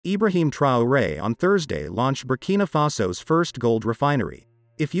Ibrahim Traore on Thursday launched Burkina Faso's first gold refinery.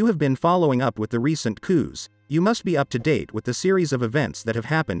 If you have been following up with the recent coups, you must be up to date with the series of events that have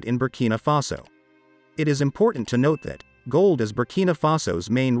happened in Burkina Faso. It is important to note that gold is Burkina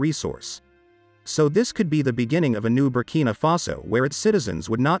Faso's main resource. So this could be the beginning of a new Burkina Faso where its citizens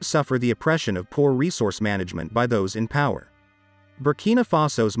would not suffer the oppression of poor resource management by those in power. Burkina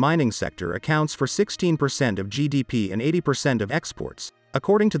Faso's mining sector accounts for 16% of GDP and 80% of exports,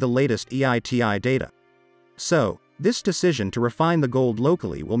 according to the latest EITI data. So, this decision to refine the gold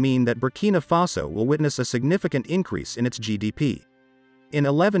locally will mean that Burkina Faso will witness a significant increase in its GDP. In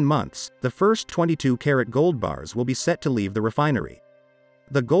 11 months, the first 22-carat gold bars will be set to leave the refinery.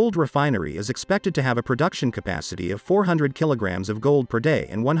 The gold refinery is expected to have a production capacity of 400 kilograms of gold per day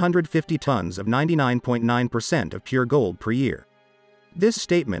and 150 tons of 99.9% of pure gold per year. This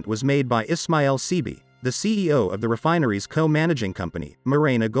statement was made by Ismael Siby, the CEO of the refinery's co-managing company,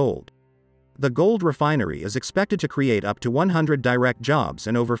 Marena Gold. The gold refinery is expected to create up to 100 direct jobs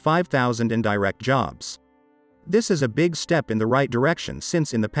and over 5,000 indirect jobs. This is a big step in the right direction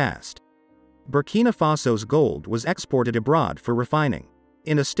since in the past, Burkina Faso's gold was exported abroad for refining.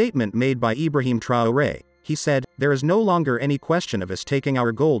 In a statement made by Ibrahim Traore, he said, "There is no longer any question of us taking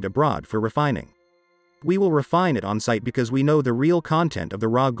our gold abroad for refining. We will refine it on site because we know the real content of the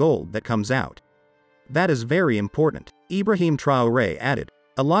raw gold that comes out. That is very important." Ibrahim Traore added,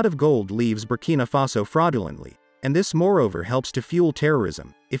 "A lot of gold leaves Burkina Faso fraudulently, and this moreover helps to fuel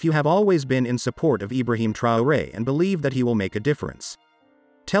terrorism." If you have always been in support of Ibrahim Traore and believe that he will make a difference,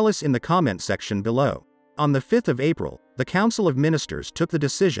 tell us in the comment section below. On the 5th of April, the Council of Ministers took the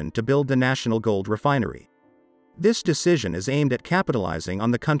decision to build the national gold refinery. This decision is aimed at capitalizing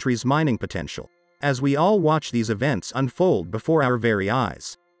on the country's mining potential, as we all watch these events unfold before our very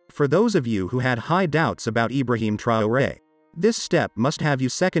eyes. For those of you who had high doubts about Ibrahim Traore, this step must have you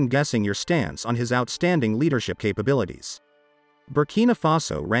second-guessing your stance on his outstanding leadership capabilities. Burkina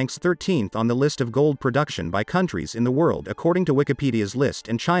Faso ranks 13th on the list of gold production by countries in the world according to Wikipedia's list,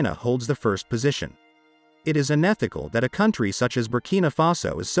 and China holds the first position. It is unethical that a country such as Burkina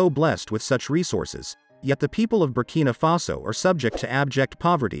Faso is so blessed with such resources, yet the people of Burkina Faso are subject to abject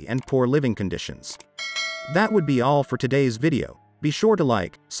poverty and poor living conditions. That would be all for today's video. Be sure to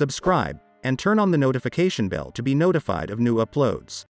like, subscribe, and turn on the notification bell to be notified of new uploads.